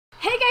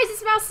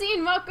Mousy,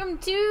 and welcome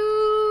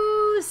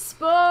to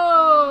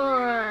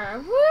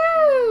Spore!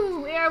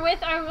 Woo! We are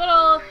with our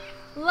little,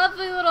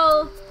 lovely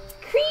little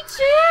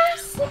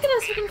creatures! Look at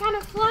us, we can kind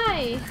of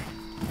fly!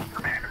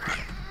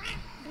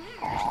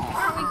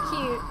 Aren't we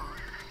cute?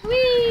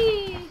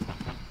 Whee!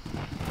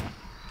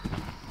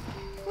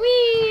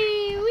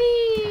 Whee!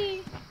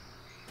 Whee!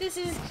 This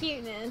is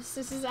cuteness.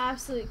 This is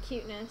absolute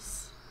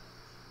cuteness.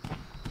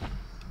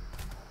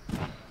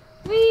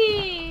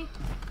 Whee!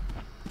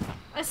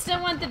 I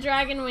still want the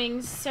dragon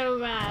wings so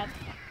bad.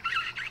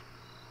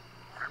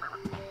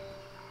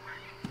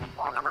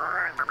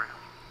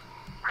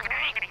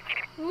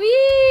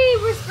 Whee!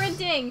 We're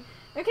sprinting!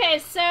 Okay,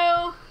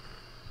 so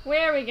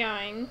where are we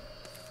going?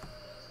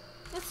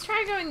 Let's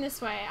try going this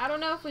way. I don't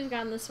know if we've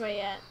gone this way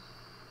yet.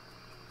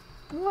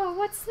 Whoa,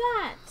 what's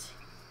that?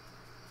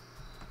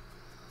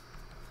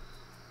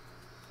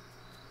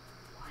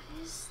 What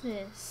is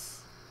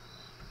this?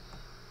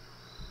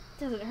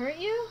 Does it hurt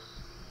you?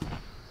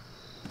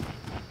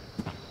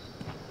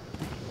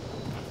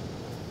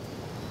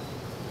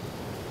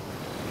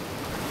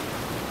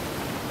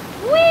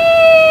 Whee!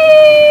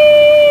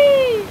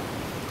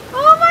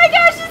 Oh my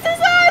gosh, this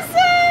is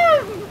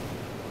awesome!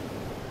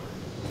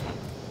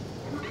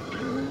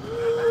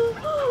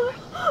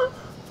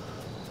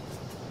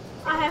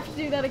 I have to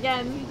do that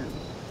again.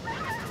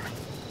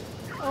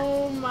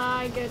 Oh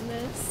my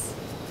goodness.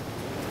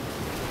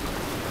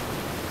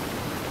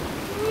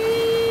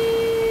 Whee!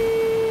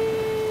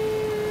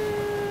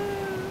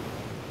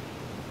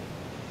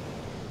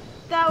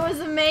 That was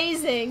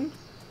amazing.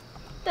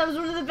 That was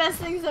one of the best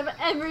things I've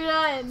ever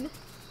done.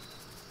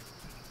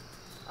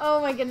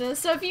 Oh my goodness.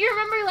 So if you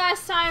remember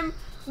last time,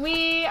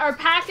 our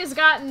pack has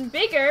gotten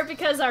bigger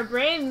because our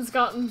brain's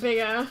gotten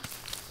bigger.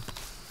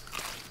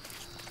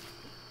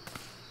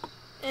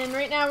 And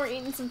right now we're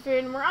eating some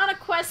food and we're on a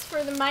quest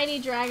for the mighty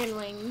dragon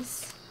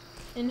wings.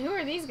 And who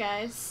are these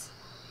guys?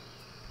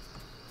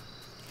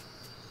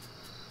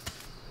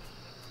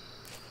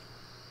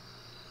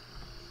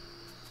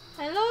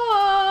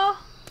 Hello?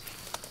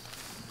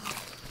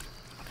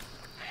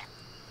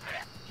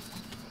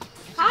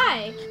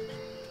 Hi.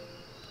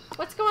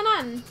 What's going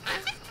on?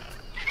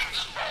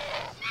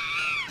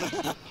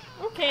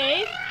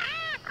 Okay.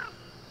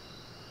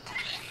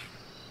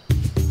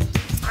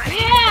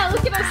 Yeah,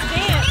 look at us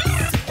dance.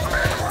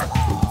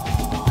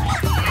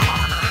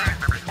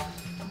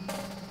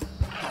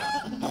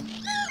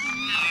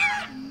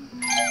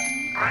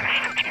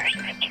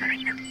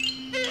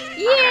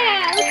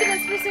 Yeah, look at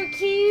us, we're so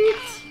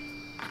cute.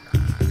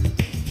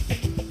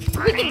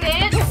 We can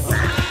dance.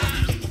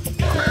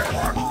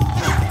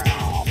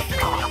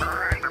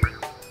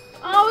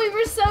 Oh, we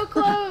were so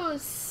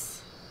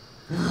close.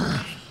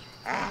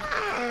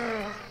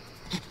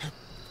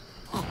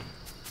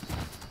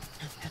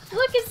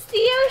 Look, it's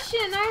the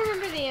ocean. I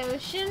remember the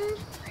ocean.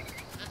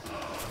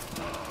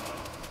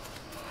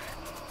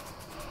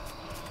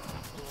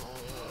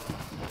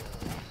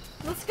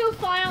 Let's go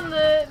fly on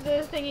the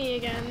thingy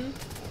again.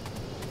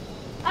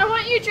 I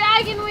want your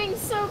dragon wings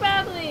so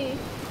badly.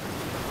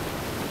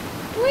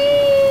 Whee!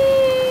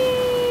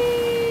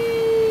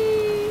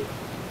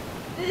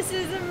 This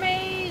is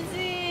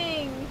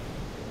amazing.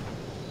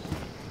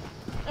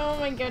 Oh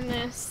my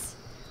goodness.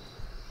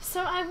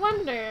 So I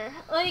wonder,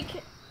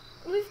 like,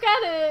 we've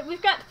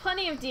got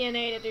plenty of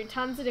DNA to do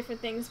tons of different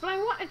things, but I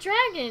want a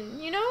dragon,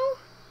 you know?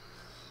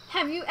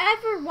 Have you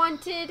ever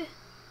wanted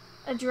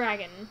a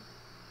dragon?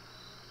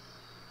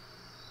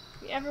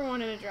 Have you ever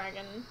wanted a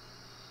dragon?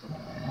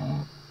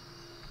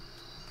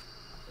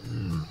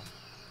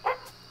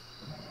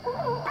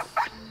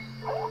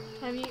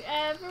 Have you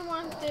ever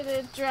wanted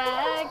a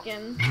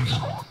dragon?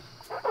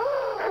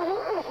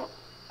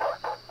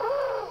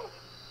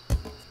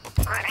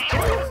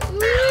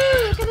 Woo!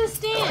 Look at this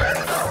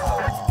dance!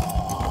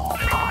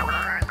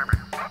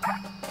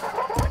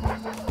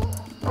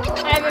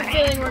 I have a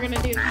feeling we're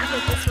gonna do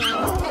this one.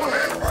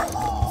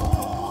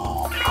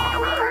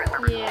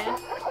 Yeah.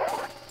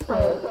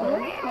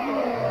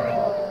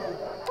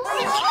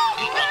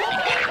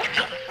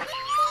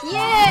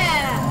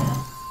 Yeah!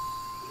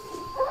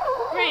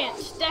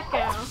 Branch,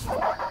 deco.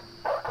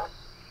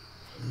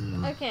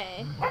 Okay.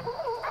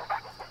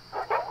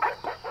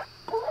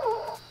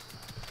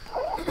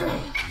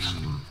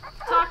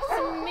 Talk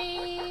to me.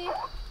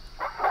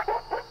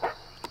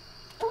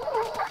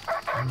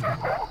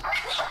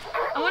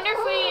 I wonder if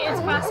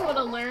it's possible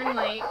to learn,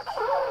 like,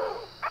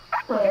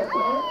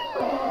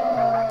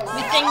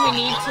 the thing we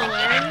need to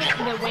learn,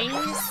 the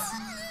wings,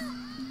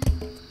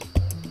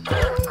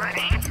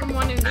 from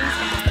one of these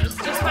guys,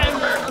 just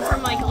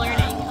from like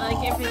learning,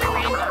 like if it's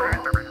random.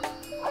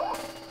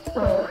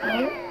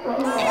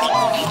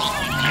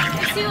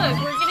 See, look,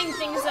 we're getting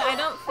things that I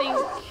don't think.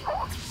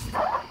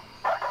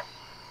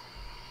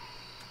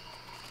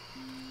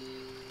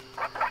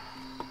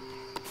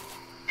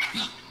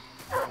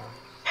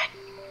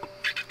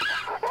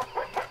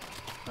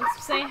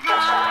 Let's say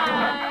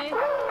hi.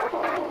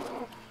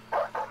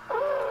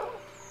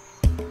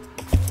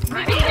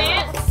 We can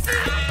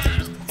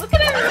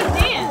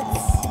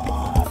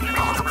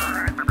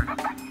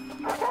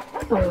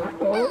Yay!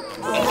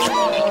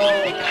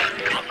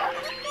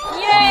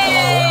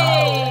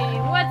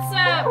 What's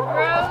up,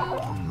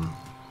 bro?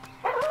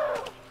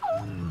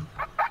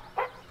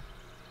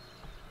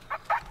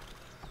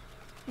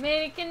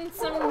 Making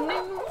some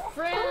new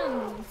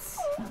friends.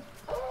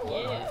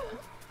 Yeah.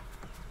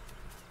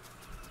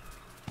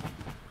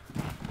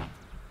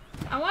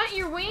 I want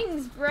your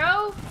wings,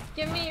 bro.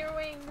 Give me your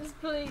wings,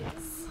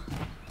 please.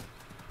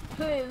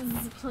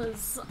 Please,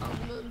 please. I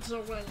need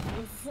your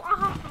wings.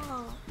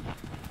 Ah.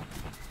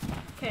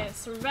 Okay,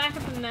 so we're back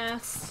at the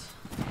nest.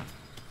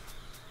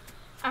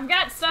 I've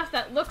got stuff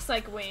that looks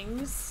like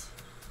wings.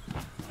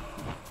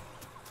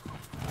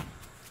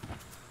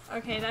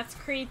 Okay, that's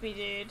creepy,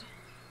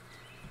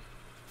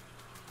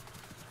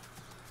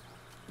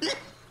 dude.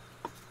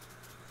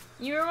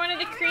 You were one of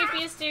the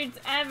creepiest dudes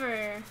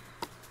ever.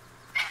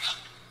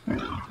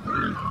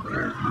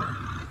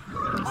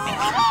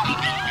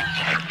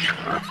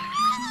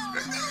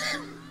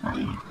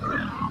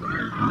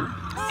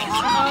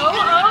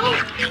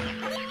 Oh.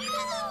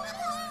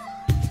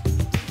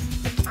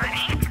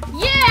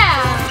 Yeah!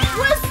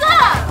 What's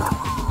up?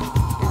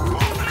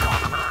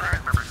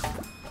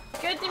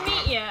 Good to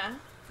meet ya.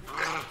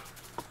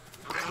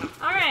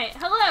 Alright,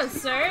 hello,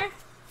 sir.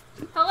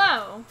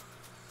 Hello.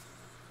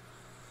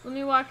 Let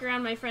me walk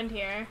around my friend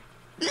here.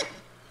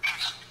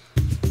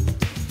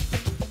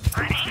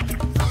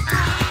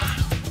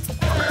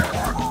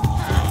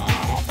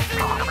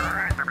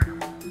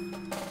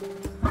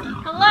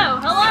 Hello,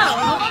 hello,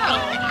 hello.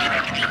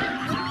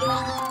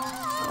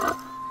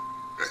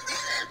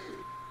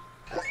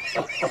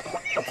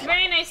 It's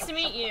very nice to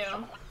meet you.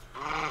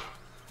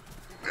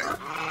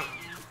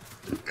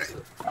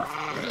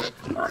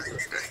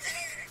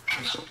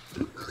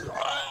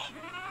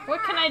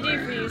 What can I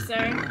do for you,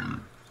 sir?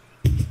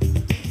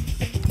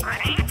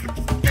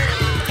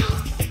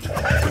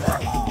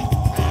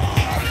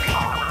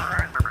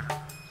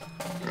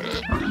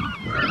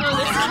 Oh,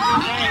 this is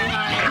very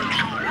hard.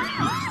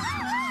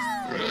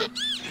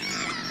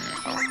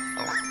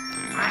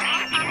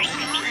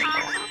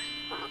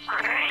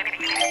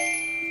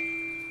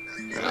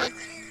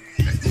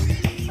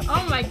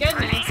 Oh my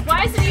goodness.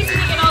 Why is it easy to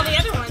get all the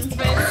other ones,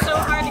 but it's so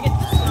hard to get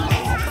this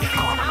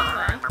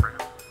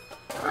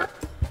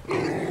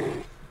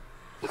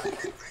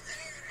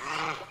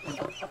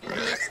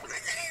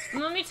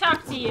one? Let me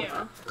talk to you.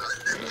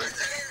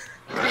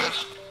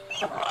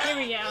 Here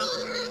we go.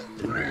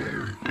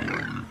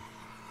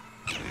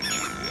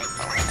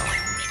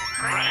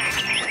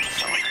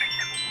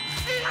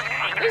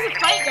 There's a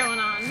fight going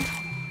on.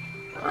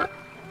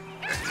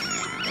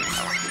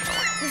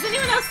 Does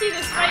anyone else see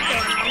this fight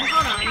going on?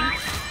 Hold on.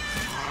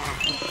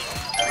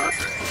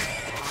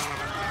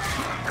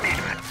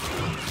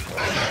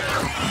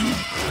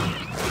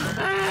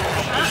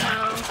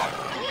 Uh-oh.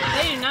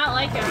 They do not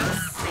like us.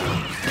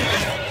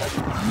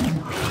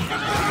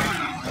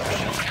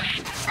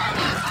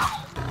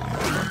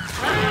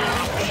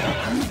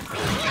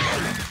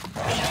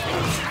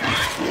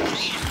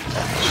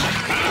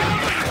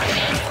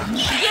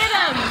 Get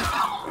him!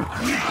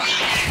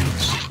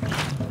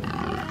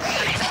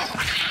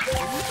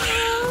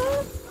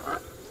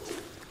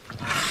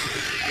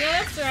 Yeah,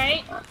 that's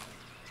right.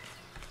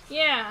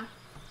 Yeah.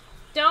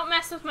 Don't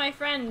mess with my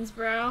friends,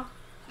 bro.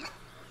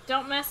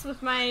 Don't mess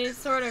with my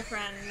sort of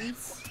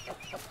friends.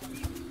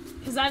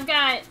 Because I've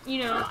got, you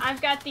know,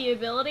 I've got the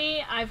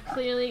ability. I've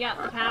clearly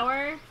got the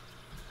power.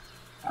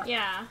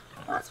 Yeah.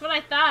 That's what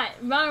I thought.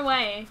 Run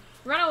away.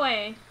 Run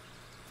away.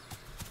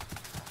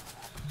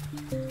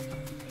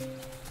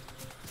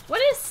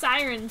 What is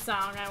Siren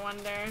Song, I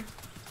wonder?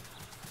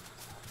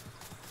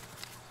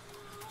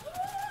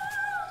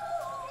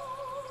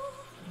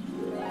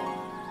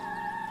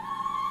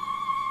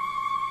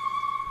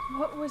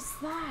 What was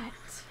that?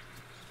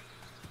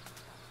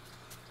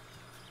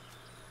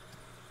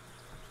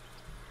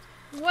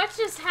 What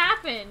just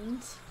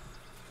happened?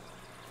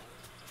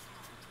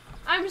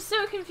 I'm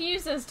so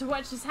confused as to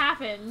what just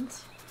happened.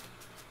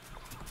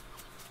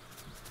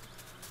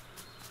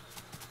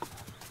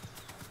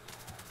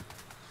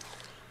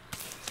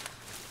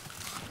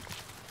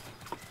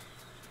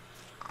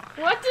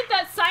 What did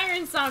that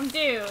siren song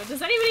do?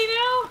 Does anybody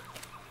know?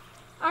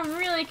 I'm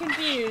really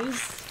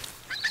confused.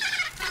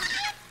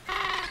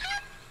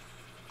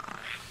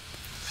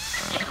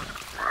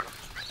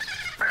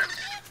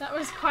 That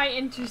was quite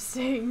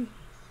interesting.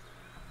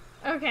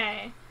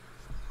 Okay.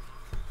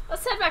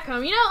 Let's head back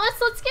home. You know,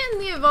 let's get in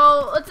the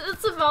evolve.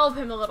 Let's evolve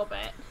him a little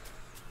bit.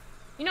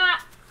 You know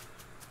what?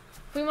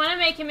 If we want to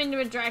make him into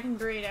a dragon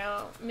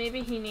burrito,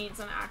 maybe he needs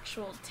an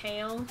actual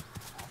tail.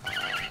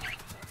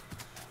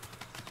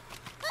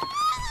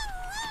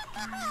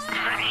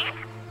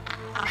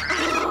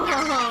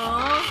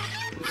 Aww.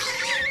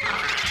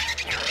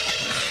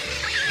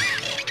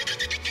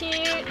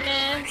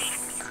 Cuteness.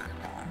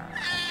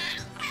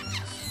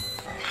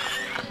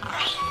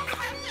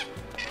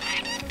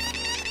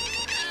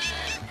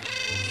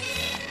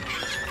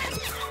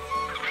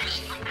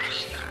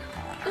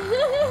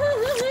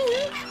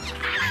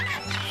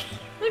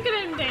 Look at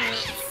him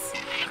dance.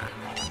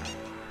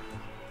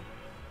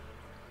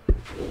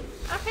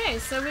 Okay,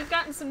 so we've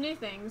gotten some new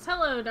things.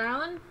 Hello,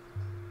 darling.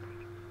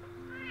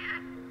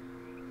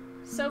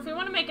 So if we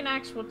want to make an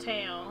actual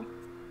tail...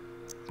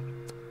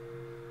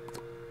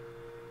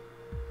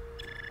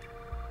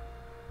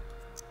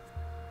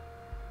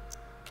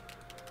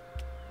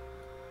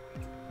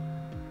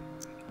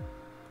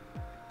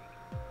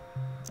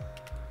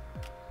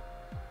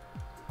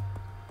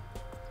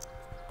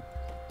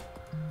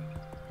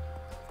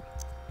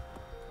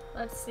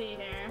 Let's see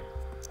here.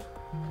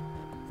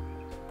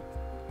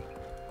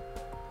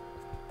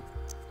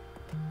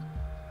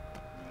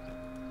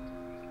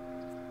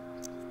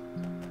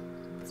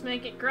 Let's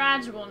make it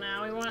gradual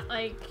now. We want,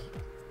 like...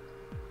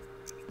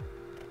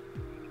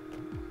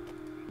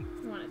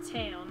 We want a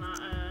tail,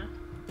 not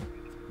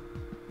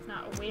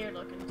a weird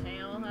looking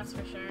tail, that's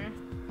for sure.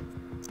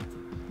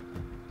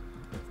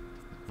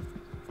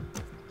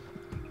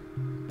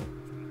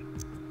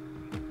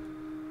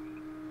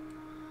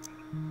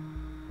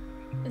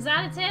 Is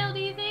that a tail, do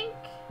you think?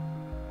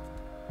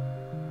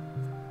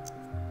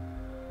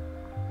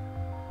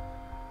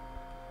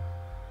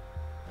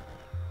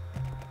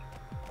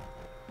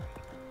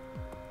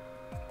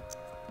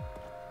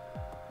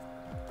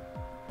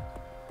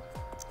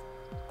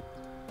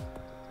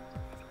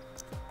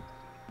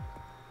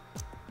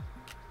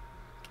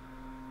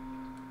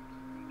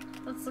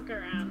 Let's look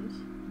around.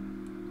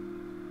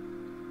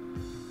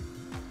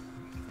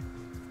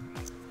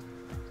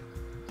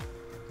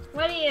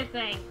 What do you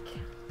think?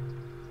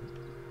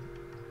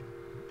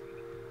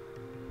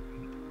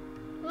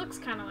 Looks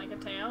kind of like a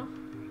tail.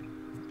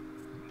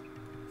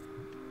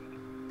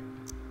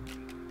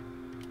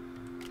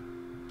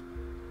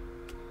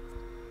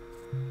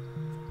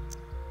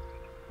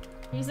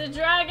 He's a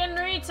dragon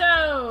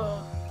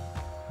Rito!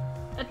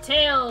 A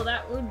tail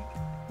that would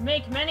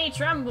make many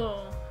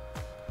tremble.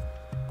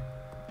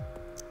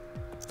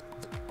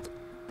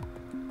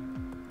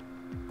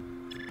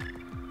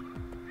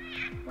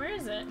 Where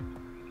is it?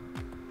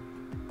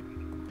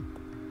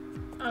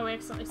 Oh, we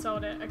accidentally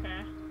sold it.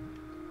 Okay.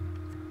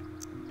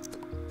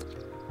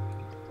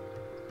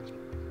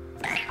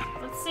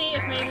 Let's see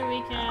if maybe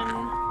we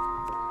can...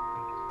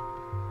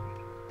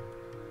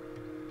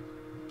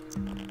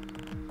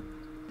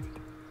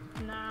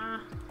 Nah.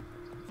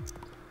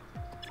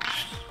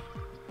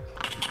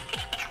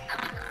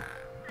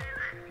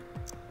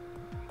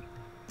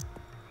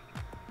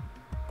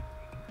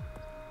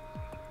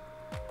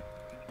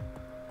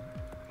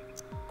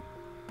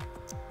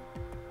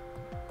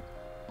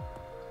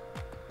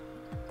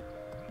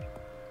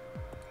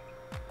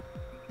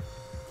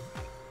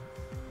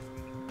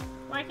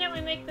 Why can't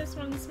we make this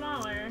one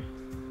smaller?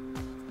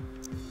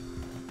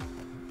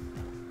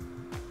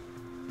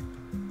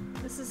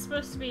 This is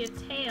supposed to be a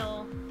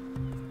tail.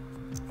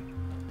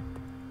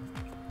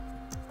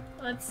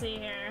 Let's see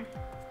here.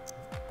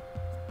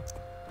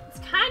 It's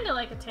kind of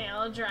like a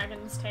tail, a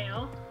dragon's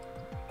tail.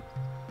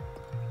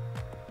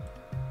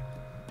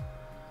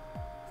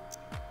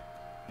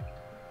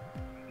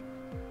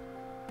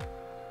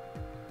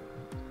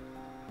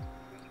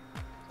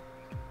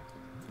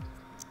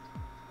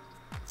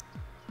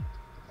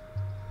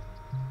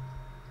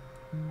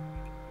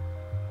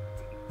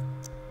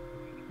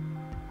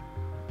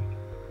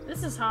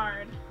 This is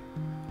hard.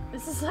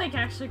 This is like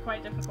actually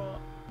quite difficult.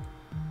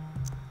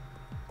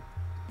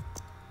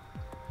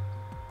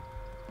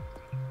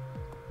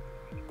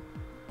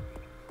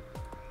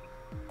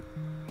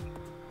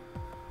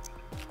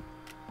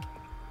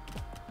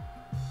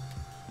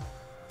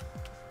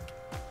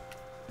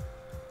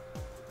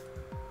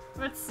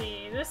 Let's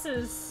see, this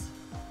is...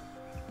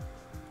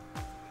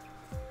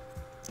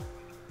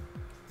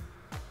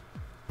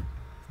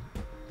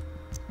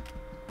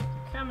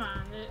 Come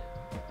on.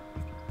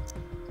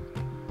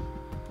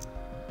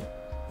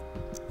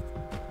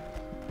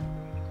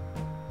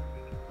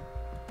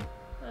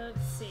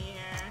 Let's see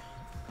here.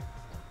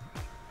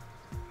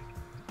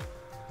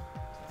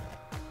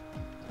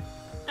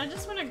 I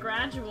just want a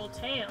gradual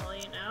tail,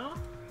 you know?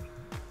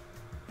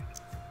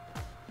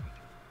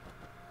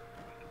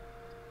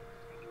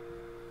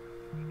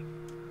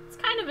 It's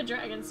kind of a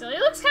dragon still. It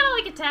looks kind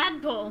of like a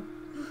tadpole.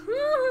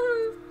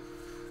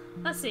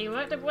 Let's see,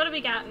 what do we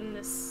got in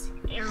this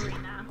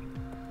arena?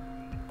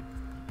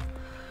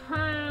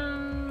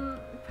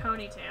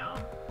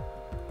 Ponytail.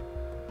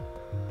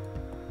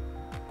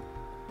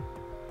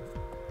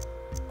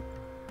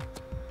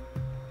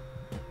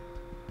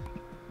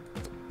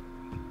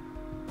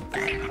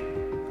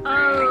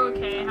 Oh,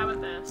 okay, how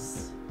about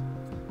this?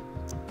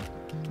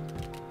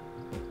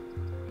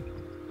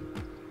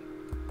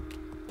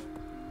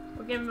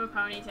 We'll give him a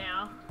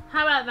ponytail.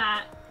 How about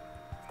that?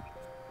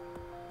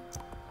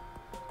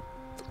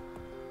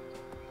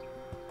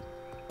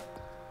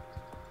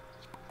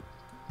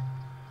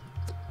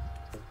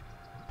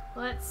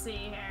 Let's see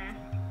here.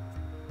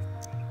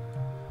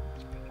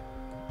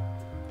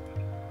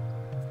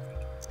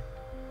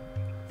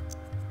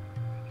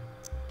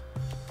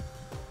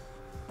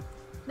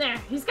 There,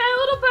 he's got a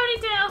little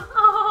ponytail.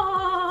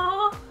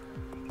 Oh,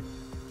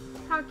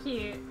 how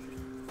cute.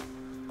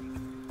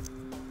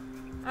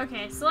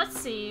 Okay, so let's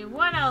see.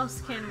 What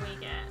else can we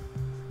get?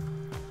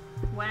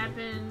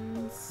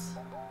 Weapons.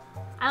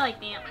 I like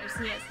the antlers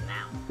he has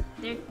now.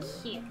 They're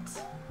cute.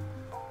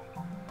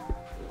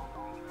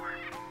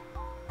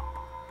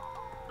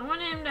 I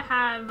want him to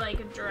have like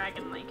a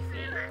dragon-like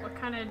feet. What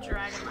kind of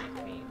dragon-like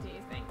feet do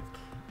you think?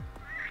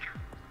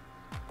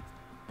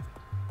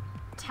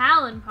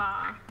 Talon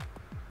paw.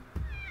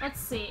 Let's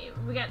see.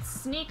 We got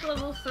sneak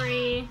level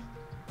 3,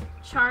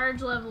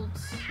 charge level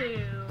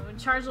 2.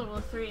 Charge level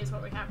 3 is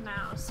what we have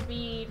now.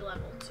 Speed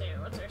level 2.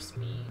 What's our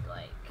speed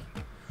like?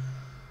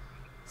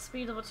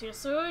 Speed level 2.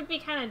 So it would be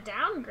kind of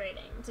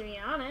downgrading, to be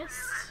honest.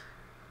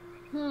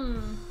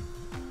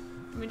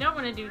 We don't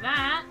want to do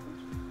that.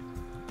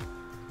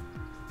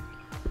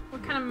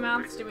 What kind of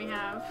mouths do we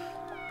have?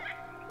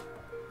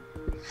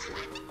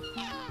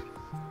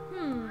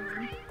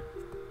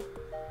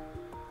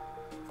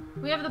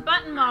 We have the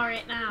button maw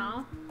right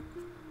now.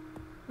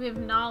 We have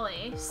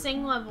Nolly.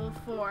 Sing level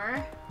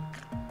 4.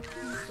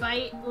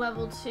 Bite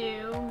level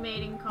 2.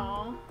 Mating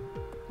call.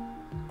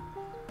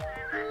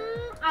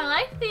 I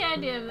like the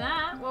idea of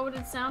that. What would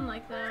it sound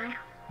like though?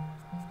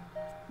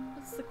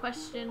 That's the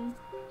question.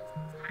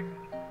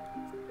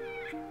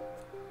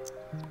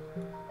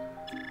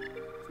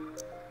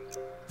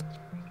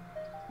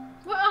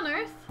 What on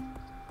earth?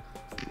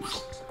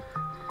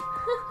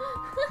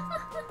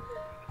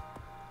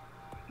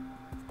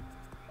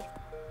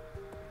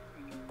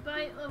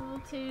 Bite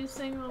level 2,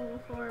 sing level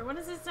 4. What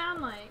does it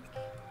sound like?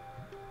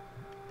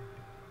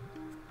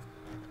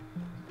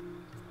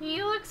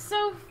 He looks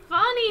so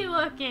funny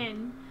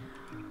looking!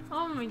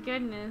 Oh my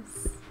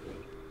goodness.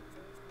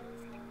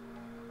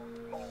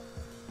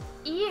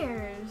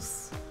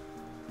 Ears.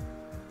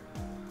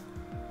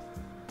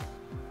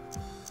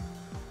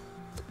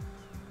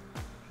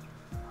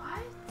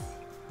 What?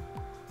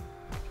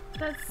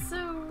 That's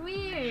so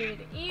weird.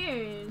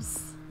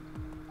 Ears.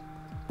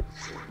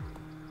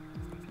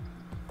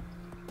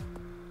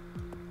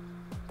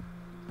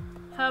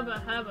 Hubba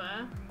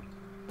hubba.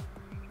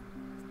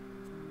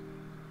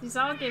 These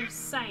all give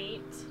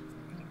sight.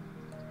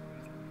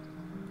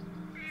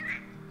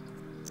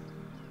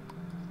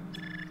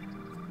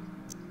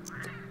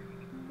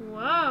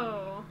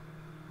 Whoa.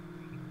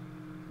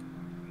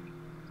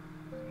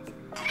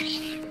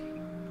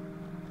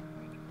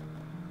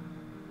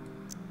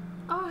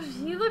 Oh,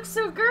 you look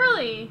so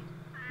girly.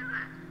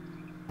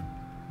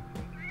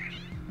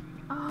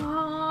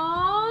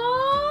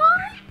 Oh,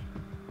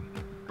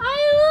 I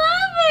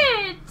love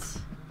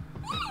it.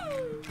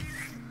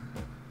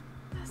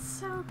 That's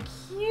so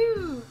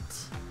cute.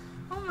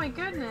 Oh my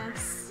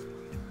goodness.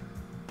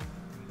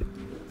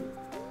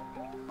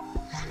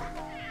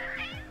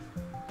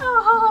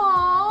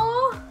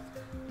 Oh,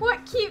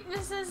 what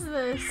cuteness is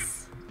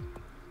this?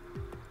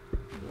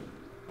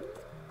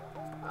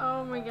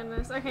 Oh my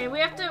goodness. Okay, we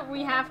have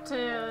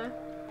to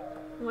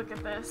look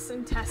at this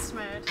in test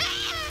mode.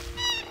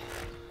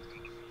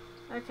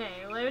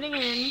 Okay, loading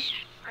in.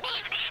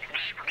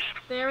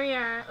 There we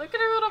are. Look at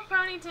her little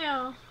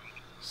ponytail.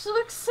 She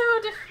looks so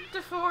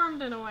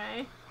deformed in a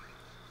way.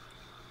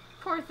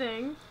 Poor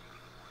thing.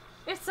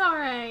 It's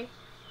alright.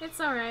 It's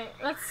alright.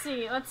 Let's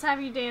see. Let's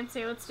have you dance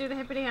here. Let's do the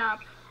hippity hop.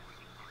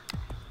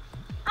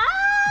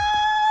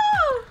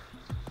 Oh!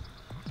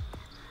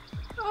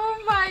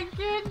 Oh my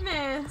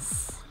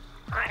goodness.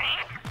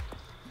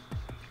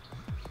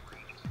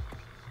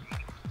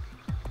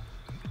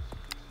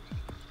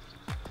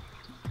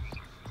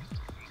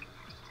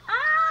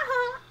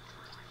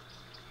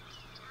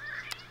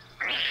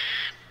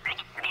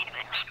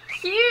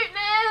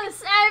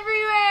 Cuteness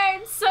everywhere!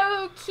 It's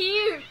so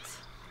cute!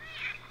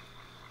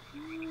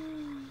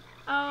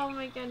 Oh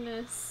my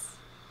goodness.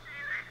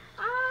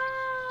 Ah.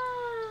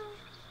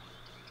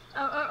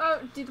 Oh,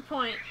 do the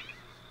point.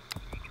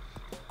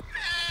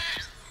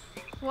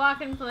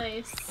 Walk in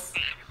place.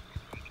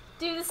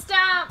 Do the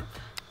stomp!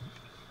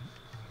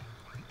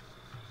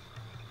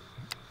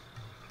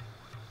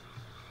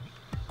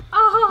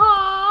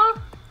 Oh!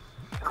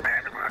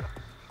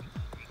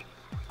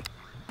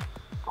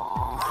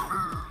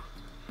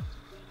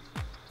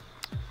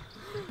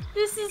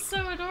 This is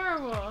so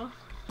adorable.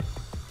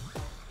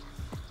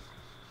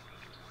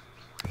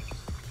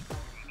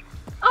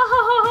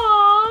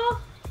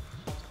 Oh!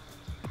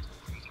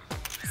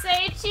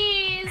 Say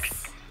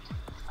cheese.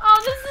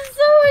 Oh, this is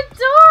so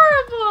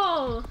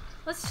adorable.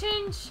 Let's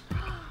change.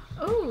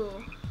 Ooh.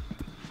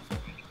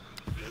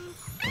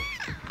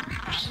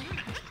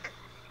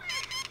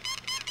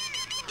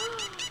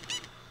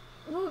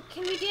 Well,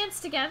 can we dance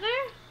together?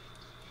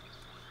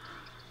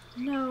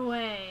 No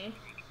way.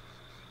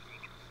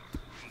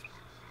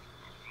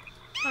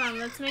 Hold on,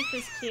 let's make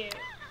this cute.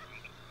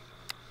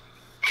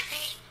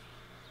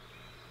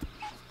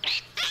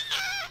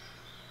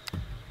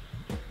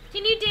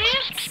 Can you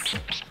dance?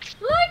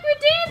 Look, we're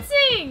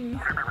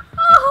dancing!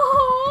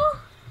 Oh!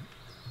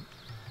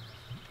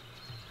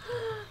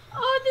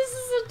 Oh, this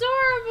is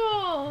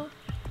adorable!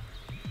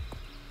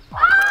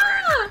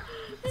 Ah!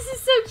 This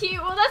is so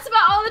cute. Well, that's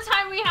about all the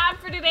time we have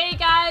for today,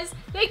 guys.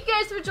 Thank you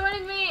guys for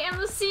joining me, and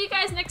we'll see you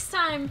guys next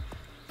time.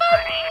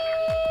 Bye!